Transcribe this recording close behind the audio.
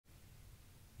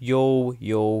Yo,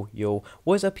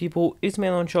 what is up people, it's me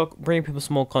on Shock, bringing people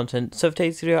small content. So for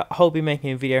today's video, I'll be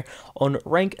making a video on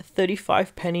rank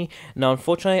 35 penny. Now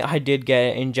unfortunately, I did get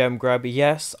it in gem grab.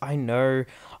 Yes, I know,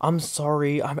 I'm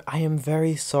sorry, I am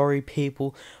very sorry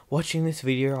people watching this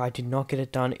video. I did not get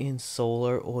it done in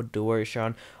solo or duo,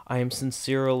 Sean. I am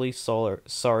sincerely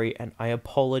sorry and I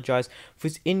apologize for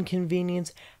this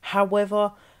inconvenience.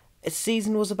 However,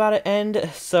 season was about to end,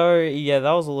 so yeah,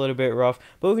 that was a little bit rough.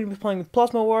 But we're going to be playing with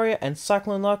Plasma Warrior and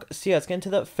Cyclone Luck. So yeah, let's get into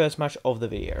the first match of the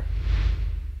video.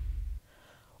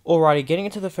 Alrighty, getting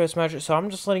into the first match. So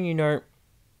I'm just letting you know,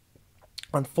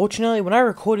 unfortunately, when I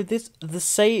recorded this,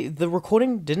 the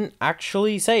recording didn't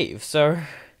actually save. So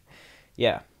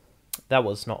yeah, that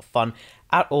was not fun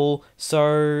at all.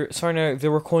 So no,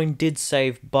 the recording did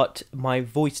save, but my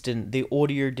voice didn't. The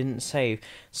audio didn't save.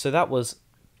 So that was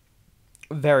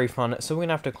very fun. So we're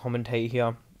gonna have to commentate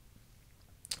here.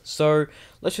 So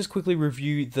let's just quickly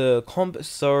review the comp.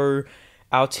 So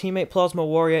our teammate Plasma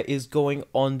Warrior is going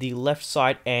on the left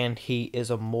side and he is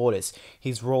a Mortis.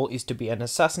 His role is to be an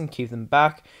assassin, keep them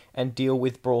back, and deal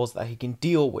with brawls that he can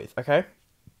deal with, okay?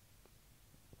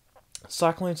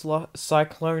 Cyclone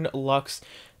Luck's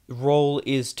role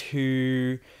is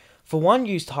to, for one,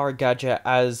 use Tara Gadget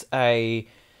as a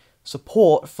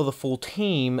support for the full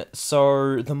team,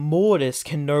 so the Mortis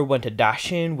can know when to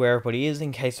dash in where everybody is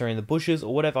in case they're in the bushes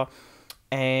or whatever,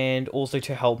 and also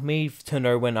to help me to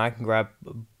know when I can grab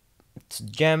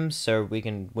gems so we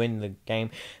can win the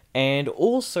game. And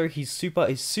also he's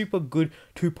super good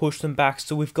to push them back,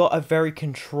 so we've got a very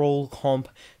control comp.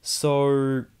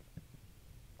 So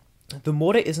the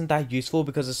mortar isn't that useful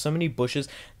because there's so many bushes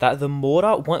that the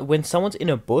mortar, when someone's in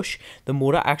a bush, the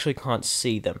mortar actually can't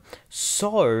see them.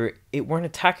 So it won't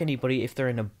attack anybody if they're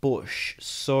in a bush.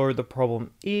 So the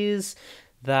problem is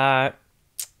that,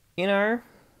 you know,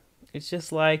 it's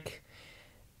just like,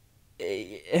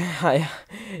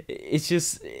 it's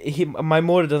just, my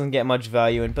mortar doesn't get much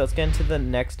value in. But let's get into the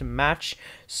next match.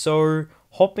 So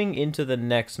hopping into the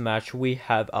next match, we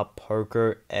have a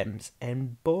Poker, Ems,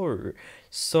 and Bo.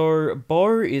 So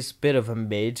Bo is a bit of a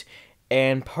mid,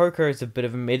 and Poker is a bit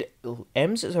of a mid.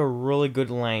 Ems is a really good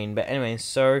lane. But anyway,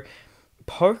 so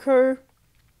Poker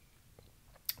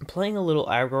playing a little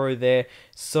aggro there.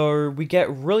 So we get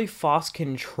really fast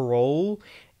control,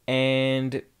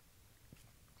 and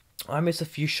I miss a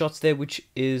few shots there, which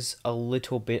is a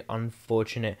little bit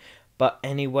unfortunate. But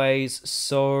anyways,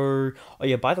 so, oh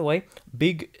yeah, by the way,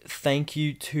 big thank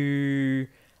you to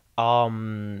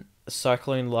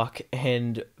Cyclone Luck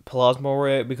and Plasma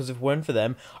Warrior, because if it weren't for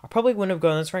them, I probably wouldn't have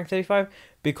gone this rank 35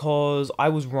 because I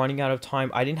was running out of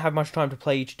time. I didn't have much time to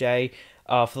play each day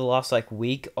for the last like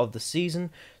week of the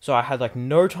season, so I had like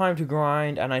no time to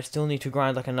grind, and I still need to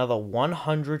grind like another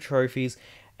 100 trophies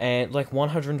and like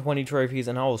 120 trophies,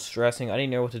 and I was stressing. I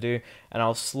didn't know what to do, and I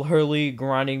was slowly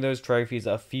grinding those trophies,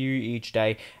 a few each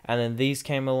day. And then these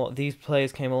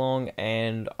players came along,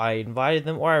 and I invited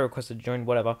them, or I requested to join,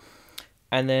 whatever.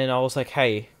 And then I was like,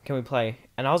 hey, can we play?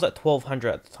 And I was at 1200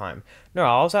 at the time. No,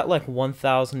 I was at like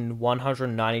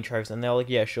 1190 trophies, and they were like,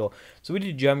 yeah, sure. So we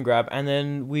did gem grab, and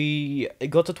then we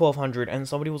got to 1200, and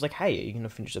somebody was like, hey, are you gonna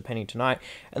finish the penny tonight?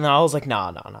 And then I was like,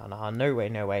 nah, no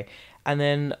way. And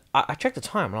then I checked the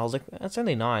time, and I was like, it's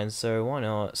only 9, so why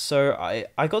not? So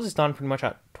I got this done pretty much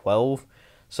at 12.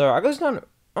 So I got this done,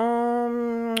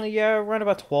 yeah, around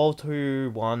about 12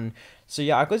 to 1. So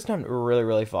yeah, I got this done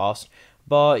really fast.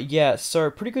 But yeah,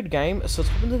 so pretty good game. So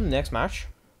let's hop into the next match.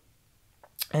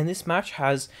 And this match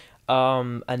has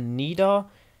Anita,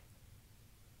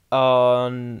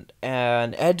 an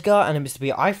Edgar, and a Mr.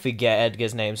 B. I forget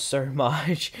Edgar's name so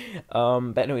much.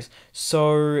 But anyways,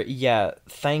 so yeah,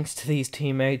 thanks to these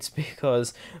teammates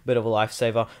because a bit of a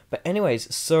lifesaver. But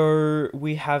anyways, so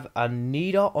we have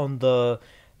Anita on the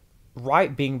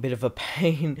right being a bit of a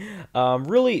pain.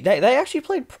 Really, they actually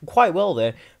played quite well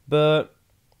there, but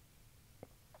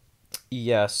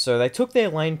yeah, so they took their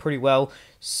lane pretty well.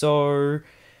 So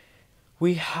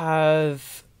we've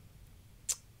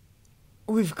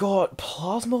got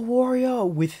Plasma Warrior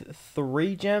with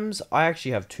 3 gems. I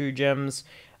actually have 2 gems.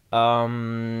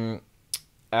 Our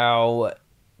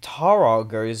Tara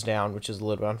goes down, which is a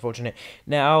little bit unfortunate.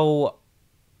 Now,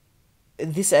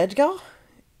 this Edgar,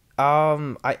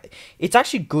 it's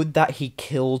actually good that he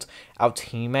killed our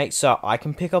teammate so I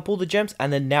can pick up all the gems.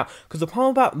 And then now, because the problem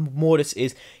about Mortis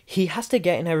is he has to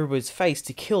get in everybody's face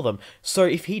to kill them. So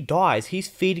if he dies, he's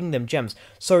feeding them gems.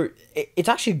 So it's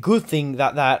actually a good thing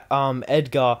that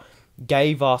Edgar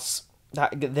gave us,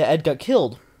 that the Edgar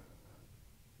killed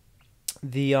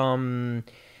the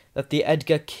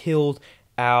Edgar killed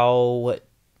our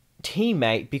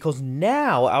teammate, because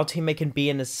now our teammate can be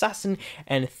an assassin,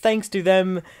 and thanks to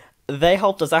them, they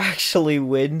helped us actually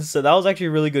win. So that was actually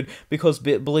really good, because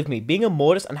believe me, being a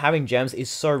Mortis and having gems is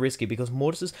so risky, because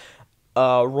Mortis's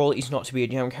role is not to be a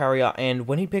gem carrier, and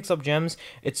when he picks up gems,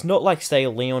 it's not like, say,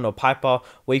 Leon or Piper,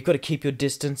 where you've got to keep your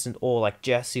distance, or like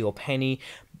Jessie or Penny.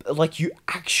 Like, you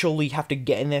actually have to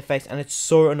get in their face, and it's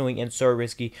so annoying and so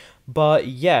risky. But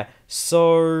yeah,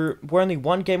 so we're only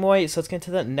one game away, so let's get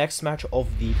into the next match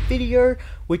of the video,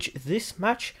 which this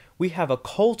match, we have a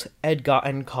Colt, Edgar,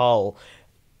 and Carl.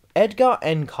 Edgar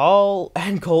and Carl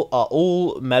are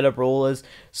all meta brawlers,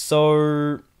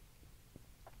 so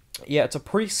yeah, it's a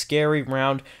pretty scary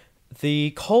round.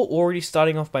 The Colt already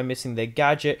starting off by missing their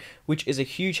gadget, which is a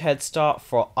huge head start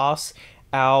for us.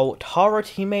 Our Tara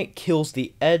teammate kills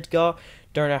the Edgar.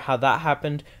 Don't know how that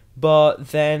happened, but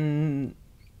then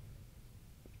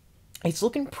it's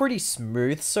looking pretty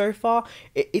smooth so far.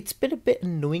 It's been a bit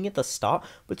annoying at the start,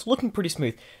 but it's looking pretty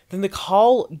smooth. Then the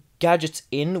Carl gadgets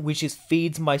in, which is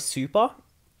feeds my super,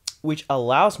 which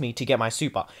allows me to get my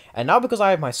super. And now because I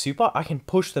have my super, I can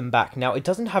push them back. Now, it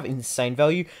doesn't have insane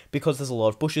value because there's a lot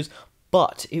of bushes,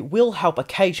 but it will help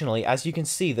occasionally. As you can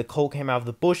see, the Colt came out of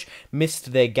the bush,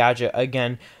 missed their gadget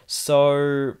again.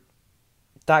 So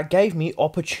that gave me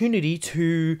opportunity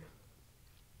to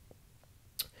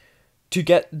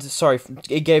get, sorry,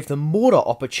 it gave the mortar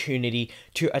opportunity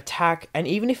to attack, and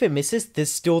even if it misses,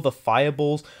 there's still the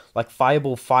fireballs, like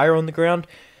fireball fire on the ground.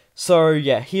 So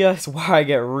yeah, here's where I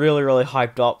get really, really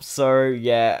hyped up. So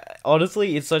yeah,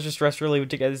 honestly, it's such a stress reliever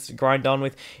to get this grind done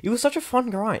with. It was such a fun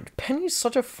grind. Penny is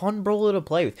such a fun brawler to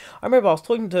play with. I remember I was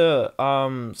talking to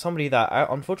somebody that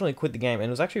unfortunately quit the game, and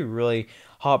it was actually really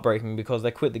heartbreaking because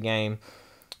they quit the game.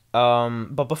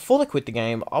 But before they quit the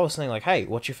game, I was saying like, hey,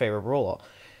 what's your favorite brawler?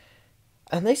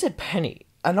 And they said Penny.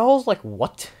 And I was like,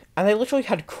 what? And they literally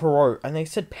had Crow. And they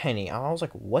said Penny. And I was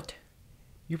like, what?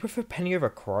 You prefer Penny over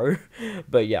Crow?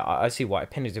 But yeah, I see why.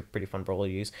 Penny's a pretty fun brawler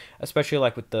to use. Especially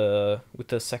like with the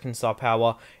second star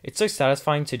power. It's so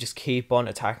satisfying to just keep on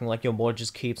attacking. Like your mod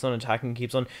just keeps on attacking,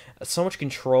 keeps on. So much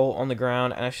control on the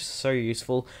ground. And it's just so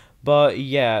useful. But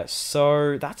yeah,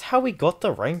 so that's how we got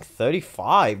the rank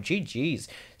 35. GG's.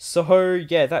 So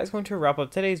yeah, that is going to wrap up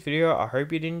today's video. I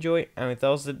hope you did enjoy. And with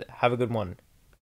that, have a good one.